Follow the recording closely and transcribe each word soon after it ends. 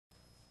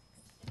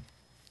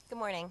Good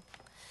morning.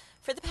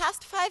 For the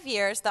past 5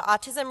 years, the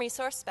Autism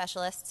Resource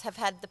Specialists have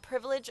had the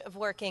privilege of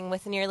working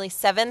with nearly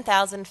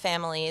 7,000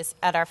 families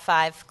at our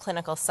 5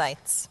 clinical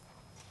sites.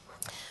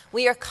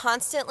 We are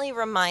constantly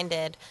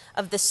reminded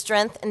of the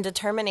strength and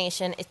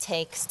determination it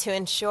takes to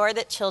ensure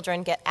that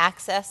children get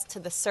access to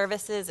the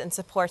services and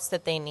supports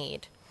that they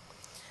need,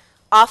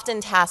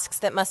 often tasks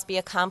that must be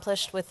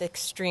accomplished with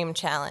extreme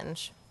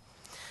challenge.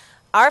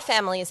 Our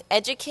families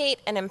educate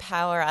and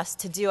empower us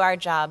to do our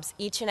jobs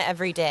each and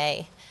every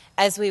day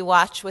as we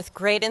watch with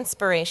great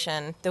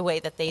inspiration the way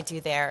that they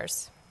do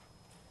theirs.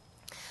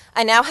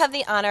 I now have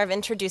the honor of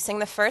introducing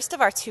the first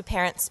of our 2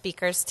 parent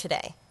speakers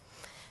today.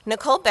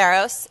 Nichole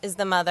Barros is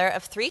the mother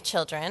of 3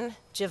 children,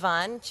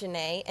 Javon,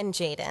 Janae, and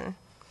Jaden.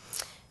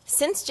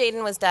 Since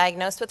Jaden was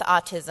diagnosed with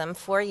autism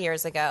 4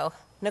 years ago,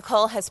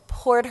 Nichole has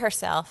poured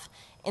herself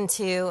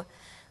into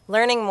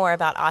learning more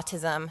about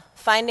autism,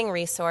 finding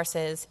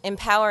resources,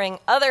 empowering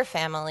other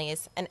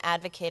families, and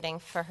advocating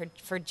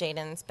for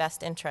Jaden's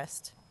best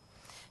interest.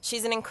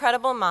 She's an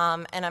incredible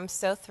mom, and I'm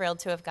so thrilled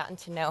to have gotten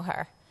to know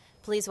her.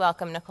 Please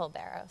welcome Nichole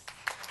Barros.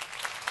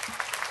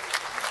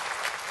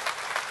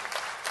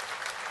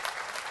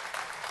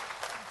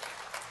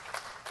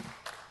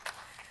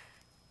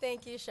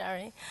 Thank you,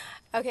 Sherry.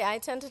 Okay, I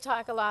tend to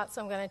talk a lot,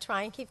 so I'm going to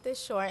try and keep this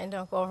short and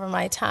don't go over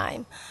my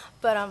time.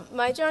 But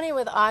my journey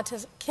with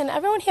autism, can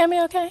everyone hear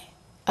me okay?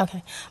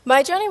 Okay.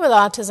 My journey with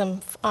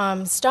autism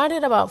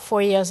started about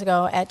 4 years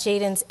ago at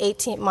Jaden's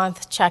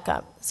 18-month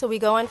checkup. So we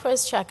go in for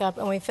his checkup,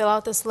 and we fill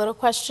out this little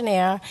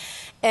questionnaire.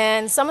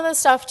 And some of the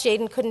stuff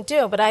Jaden couldn't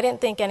do, but I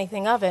didn't think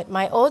anything of it.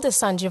 My oldest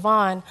son,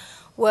 Javon,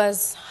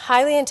 was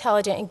highly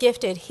intelligent and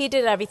gifted. He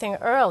did everything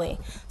early.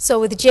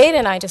 So with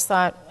Jaden, I just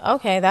thought,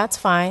 okay, that's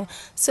fine.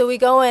 So we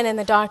go in, and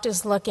the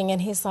doctor's looking,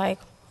 and he's like,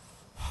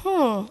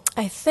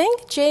 I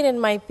think Jaden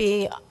might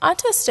be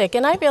autistic.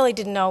 And I really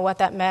didn't know what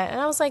that meant.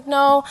 And I was like,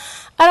 no,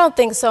 I don't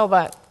think so,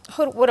 but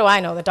what do I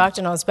know? The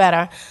doctor knows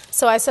better.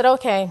 So I said,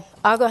 okay,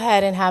 I'll go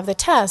ahead and have the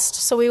test.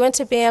 So we went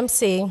to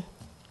BMC.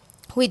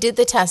 We did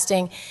the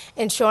testing,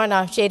 and sure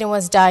enough, Jaden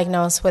was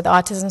diagnosed with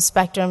autism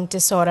spectrum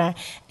disorder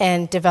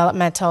and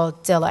developmental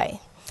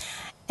delay.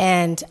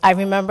 And I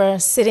remember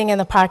sitting in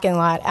the parking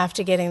lot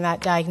after getting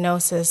that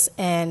diagnosis,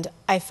 and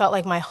I felt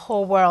like my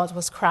whole world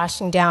was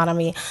crashing down on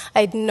me.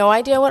 I had no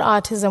idea what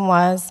autism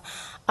was.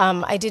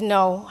 I didn't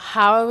know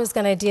how I was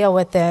going to deal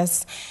with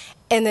this.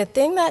 And the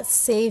thing that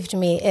saved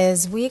me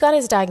is we got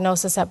his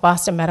diagnosis at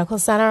Boston Medical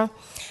Center.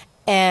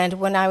 And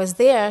when I was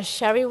there,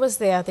 Sherry was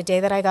there the day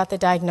that I got the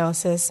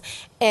diagnosis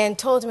and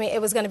told me it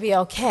was going to be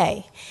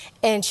okay.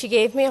 And she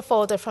gave me a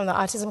folder from the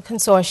Autism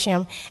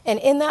Consortium. And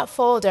in that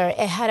folder,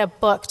 it had a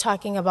book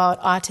talking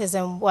about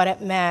autism, what it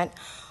meant,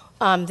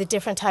 the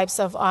different types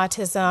of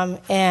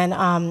autism.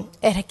 And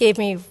it gave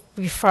me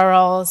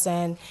referrals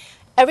and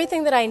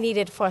everything that I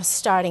needed for a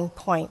starting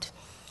point.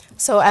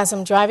 So as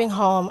I'm driving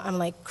home, I'm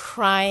like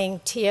crying,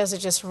 tears are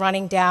just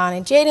running down,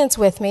 and Jaden's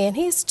with me, and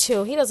he's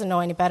 2, he doesn't know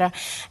any better,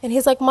 and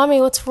he's like,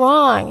 Mommy, what's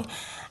wrong?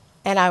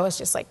 And I was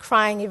just like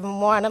crying even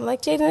more, and I'm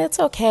like, Jaden,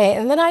 it's okay.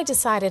 And then I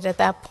decided at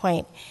that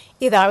point,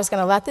 either I was going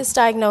to let this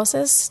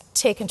diagnosis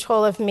take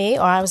control of me,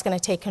 or I was going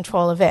to take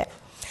control of it.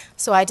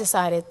 So I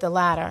decided the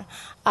latter.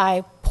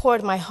 I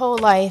poured my whole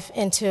life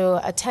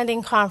into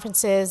attending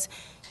conferences,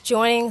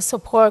 joining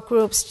support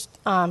groups,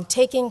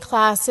 taking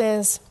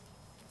classes.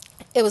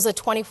 It was a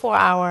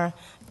 24-hour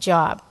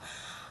job.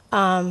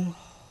 And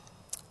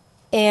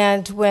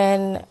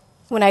when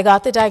I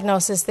got the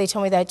diagnosis, they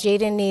told me that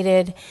Jaden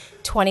needed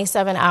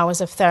 27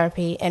 hours of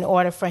therapy in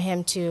order for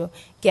him to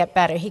get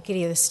better. He could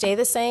either stay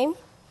the same,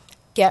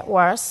 get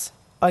worse,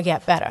 or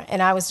get better.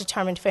 And I was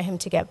determined for him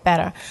to get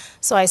better.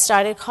 So I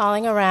started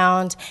calling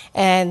around,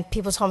 and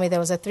people told me there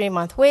was a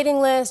 3-month waiting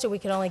list, or we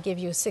could only give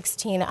you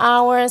 16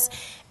 hours.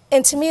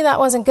 And to me, that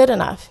wasn't good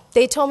enough.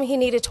 They told me he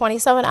needed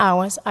 27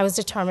 hours. I was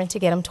determined to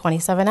get him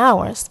 27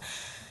 hours.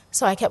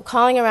 So I kept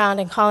calling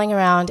around,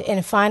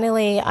 and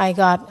finally I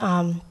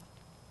got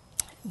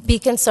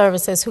Beacon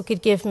Services who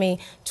could give me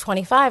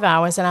 25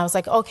 hours, and I was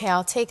like, okay,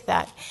 I'll take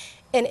that.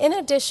 And in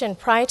addition,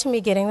 prior to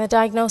me getting the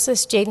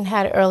diagnosis, Jaden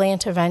had early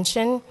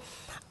intervention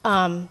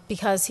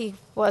because he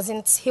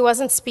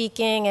wasn't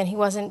speaking and he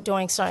wasn't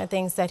doing certain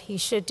things that he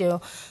should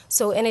do.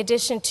 So in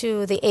addition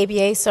to the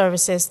ABA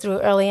services through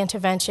early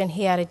intervention,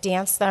 he had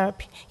dance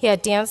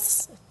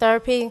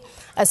therapy,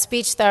 a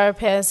speech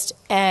therapist,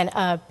 and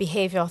a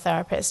behavioral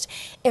therapist.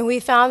 And we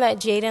found that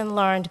Jaden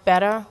learned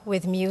better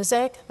with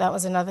music. That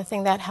was another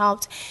thing that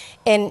helped.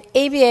 And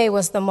ABA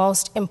was the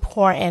most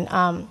important.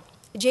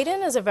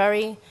 Jaden is a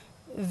very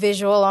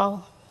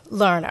visual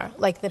learner.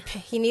 Like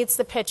he needs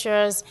the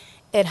pictures.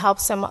 It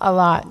helps him a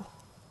lot.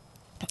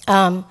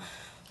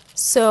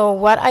 So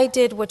what I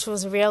did, which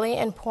was really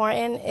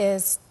important,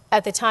 is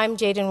at the time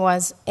Jaden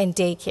was in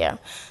daycare.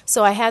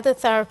 So I had the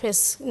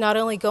therapist not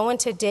only go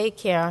into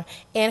daycare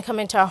and come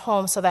into our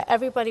home so that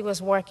everybody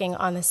was working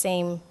on the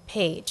same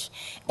page,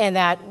 and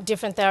that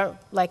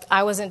like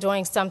I wasn't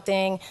doing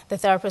something, the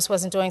therapist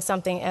wasn't doing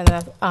something, and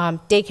the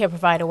daycare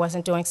provider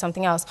wasn't doing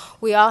something else.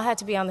 We all had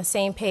to be on the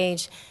same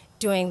page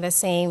doing the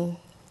same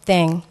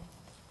thing.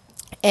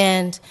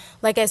 And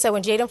like I said,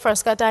 when Jaden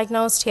first got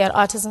diagnosed, he had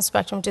autism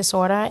spectrum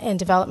disorder and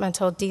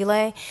developmental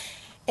delay.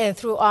 And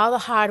through all the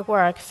hard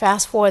work,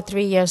 fast forward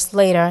 3 years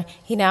later,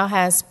 he now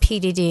has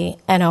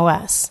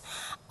pdd-nos.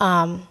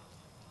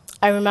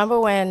 I remember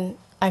when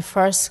I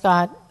first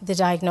got the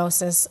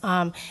diagnosis,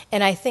 and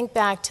I think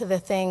back to the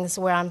things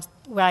where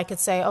I could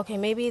say, okay,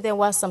 maybe there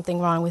was something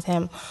wrong with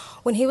him.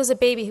 When he was a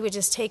baby, he would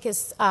just take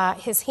his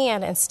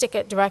hand and stick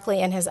it directly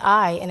in his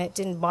eye, and it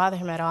didn't bother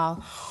him at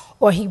all.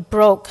 Or he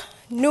broke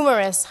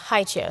numerous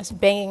high chairs,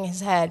 banging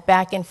his head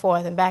back and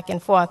forth and back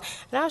and forth.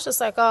 And I was just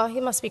like, oh, he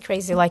must be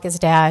crazy like his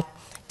dad.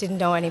 Didn't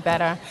know any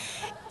better.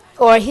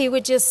 Or he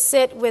would just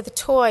sit with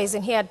toys,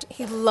 and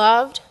he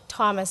loved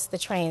Thomas the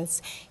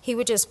Trains. He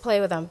would just play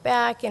with them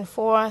back and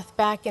forth,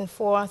 back and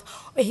forth.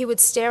 Or he would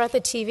stare at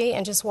the TV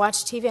and just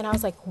watch TV, and I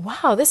was like,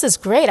 wow, this is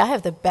great. I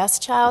have the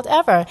best child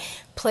ever.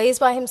 Plays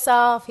by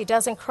himself. He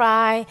doesn't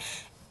cry.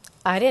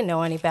 I didn't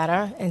know any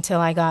better until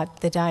I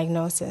got the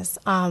diagnosis.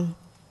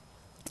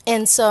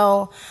 And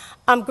so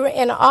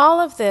in all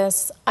of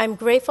this, I'm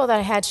grateful that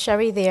I had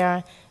Sherry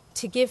there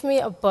to give me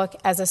a book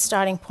as a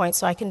starting point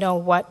so I can know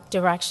what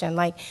direction.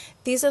 Like,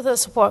 these are the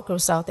support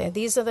groups out there.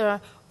 These are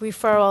the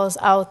referrals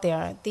out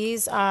there.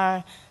 These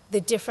are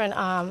the different,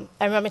 I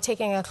remember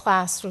taking a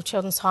class through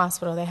Children's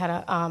Hospital. They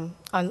had on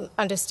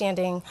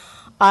understanding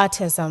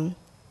autism.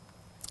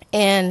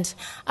 And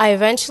I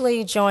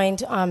eventually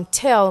joined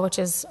TIL, which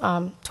is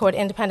toward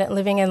independent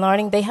living and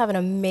learning. They have an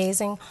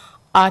amazing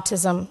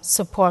autism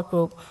support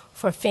group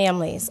for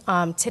families.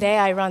 Today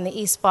I run the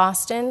East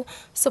Boston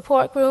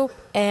support group,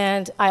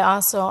 and I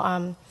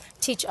also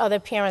teach other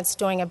parents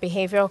doing a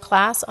behavioral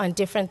class on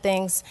different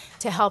things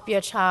to help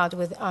your child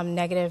with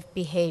negative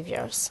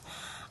behaviors.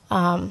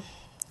 I'm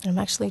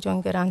actually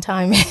doing good on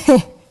time.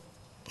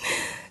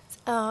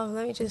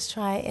 Let me just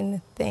try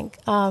and think.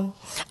 And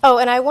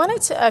I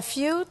wanted a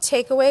few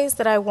takeaways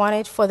that I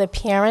wanted for the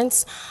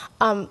parents.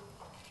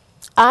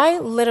 I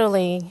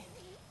literally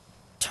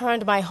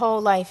turned my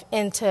whole life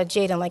into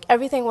Jaden. Like,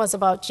 everything was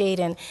about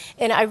Jaden.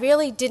 And I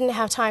really didn't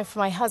have time for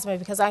my husband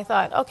because I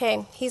thought,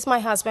 okay, he's my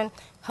husband.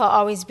 He'll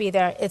always be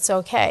there. It's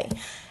okay.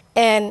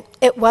 And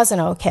it wasn't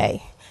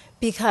okay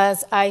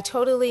because I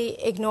totally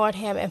ignored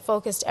him and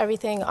focused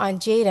everything on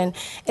Jaden.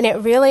 And it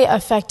really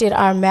affected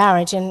our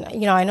marriage. And,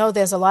 I know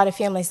there's a lot of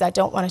families that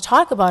don't want to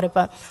talk about it,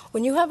 but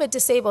when you have a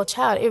disabled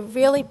child, it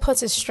really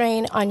puts a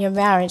strain on your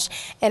marriage.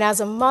 And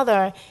as a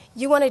mother,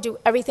 you want to do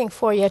everything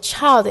for your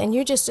child, and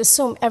you just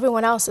assume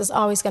everyone else is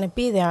always going to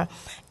be there.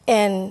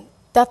 And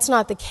that's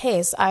not the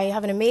case. I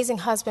have an amazing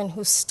husband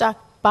who stuck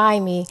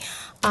by me,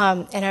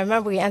 and I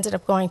remember we ended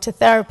up going to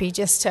therapy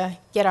just to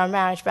get our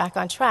marriage back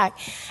on track.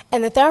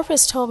 And the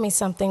therapist told me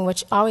something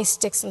which always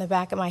sticks in the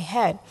back of my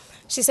head.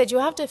 She said, you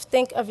have to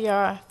think of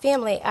your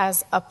family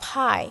as a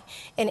pie,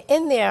 and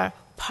in there,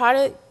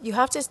 you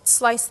have to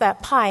slice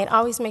that pie and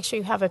always make sure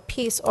you have a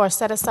piece or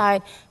set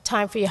aside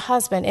time for your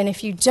husband. And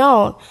if you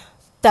don't,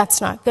 that's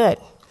not good.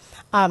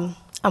 I'm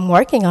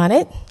working on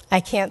it.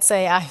 I can't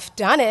say I've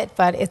done it,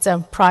 but it's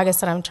a progress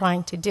that I'm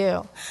trying to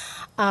do.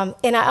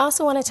 And I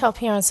also want to tell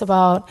parents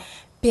about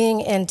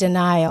being in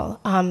denial.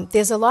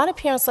 There's a lot of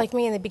parents like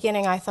me in the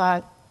beginning. I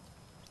thought,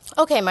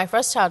 okay, my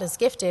first child is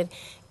gifted.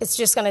 It's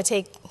just going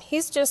to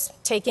he's just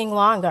taking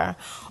longer.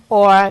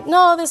 Or,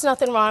 no, there's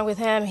nothing wrong with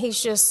him.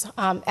 He's just,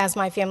 as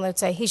my family would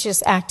say, he's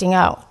just acting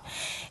out.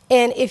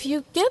 And if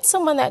you get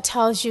someone that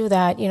tells you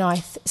that,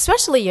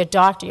 especially your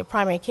doctor, your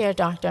primary care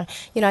doctor,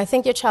 I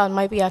think your child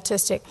might be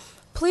autistic,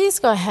 please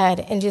go ahead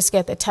and just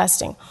get the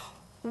testing.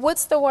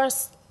 What's the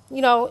worst?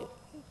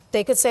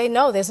 They could say,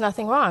 no, there's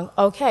nothing wrong.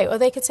 Okay. Or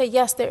they could say,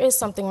 yes, there is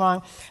something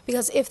wrong.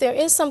 Because if there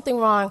is something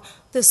wrong,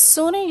 the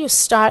sooner you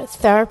start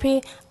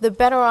therapy, the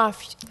better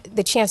off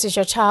the chances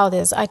your child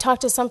is. I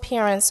talked to some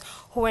parents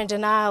who were in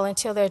denial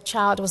until their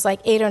child was like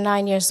 8 or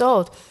 9 years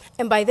old.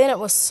 And by then it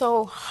was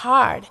so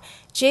hard.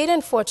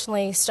 Jaden,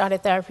 fortunately,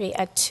 started therapy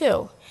at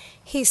 2.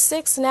 He's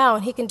 6 now,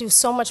 and he can do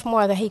so much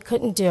more that he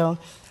couldn't do.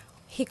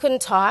 He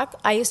couldn't talk.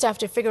 I used to have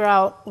to figure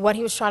out what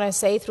he was trying to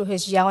say through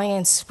his yelling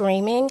and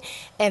screaming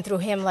and through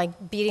him,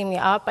 beating me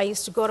up. I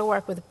used to go to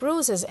work with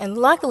bruises, and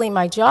luckily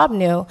my job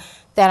knew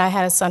that I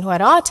had a son who had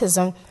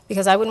autism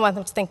because I wouldn't want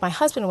them to think my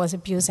husband was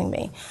abusing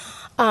me.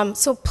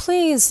 So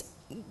please,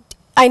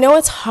 I know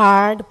it's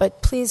hard,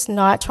 but please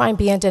not try and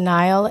be in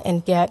denial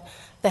and get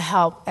the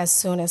help as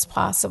soon as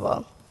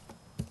possible.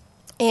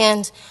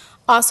 And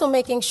also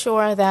making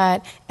sure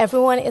that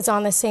everyone is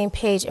on the same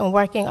page and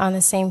working on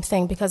the same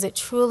thing because it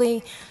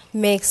truly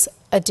makes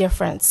a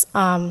difference.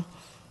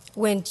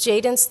 When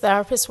Jaden's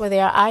therapists were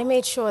there, I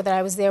made sure that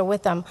I was there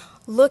with them,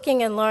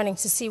 looking and learning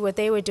to see what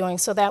they were doing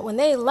so that when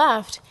they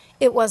left,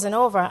 it wasn't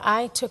over.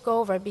 I took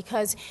over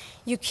because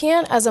you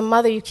can't, as a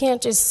mother, you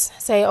can't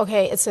just say,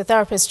 okay, it's the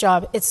therapist's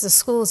job, it's the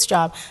school's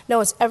job.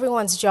 No, it's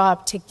everyone's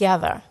job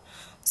together.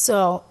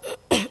 So,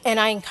 and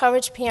I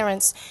encourage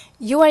parents,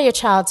 you are your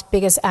child's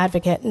biggest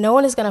advocate. No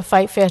one is going to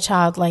fight for your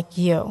child like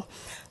you.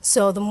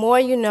 So the more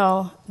you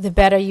know, the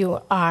better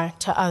you are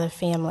to other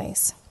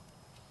families.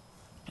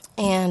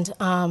 And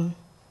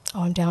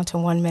I'm down to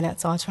 1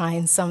 minute, so I'll try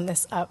and sum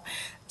this up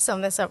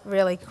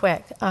really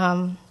quick.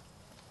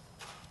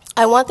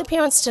 I want the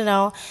parents to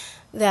know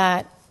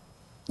that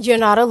you're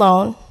not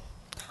alone.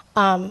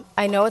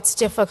 I know it's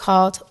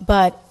difficult,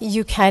 but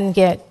you can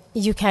get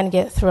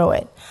through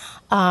it.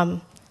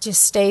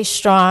 Just stay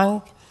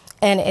strong,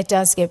 and it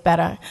does get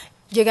better.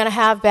 You're going to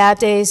have bad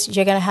days,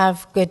 you're going to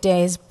have good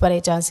days, but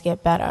it does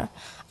get better.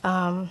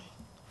 And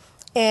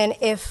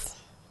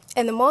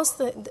the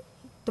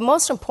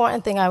most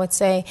important thing I would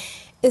say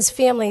is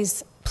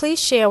families, please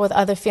share with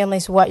other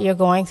families what you're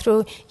going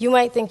through. You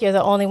might think you're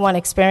the only one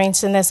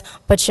experiencing this,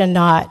 but you're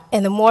not.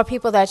 And the more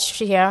people that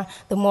share,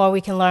 the more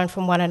we can learn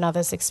from one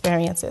another's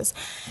experiences.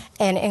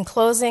 And in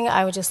closing,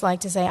 I would just like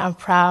to say I'm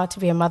proud to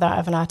be a mother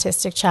of an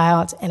autistic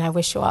child, and I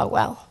wish you all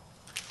well.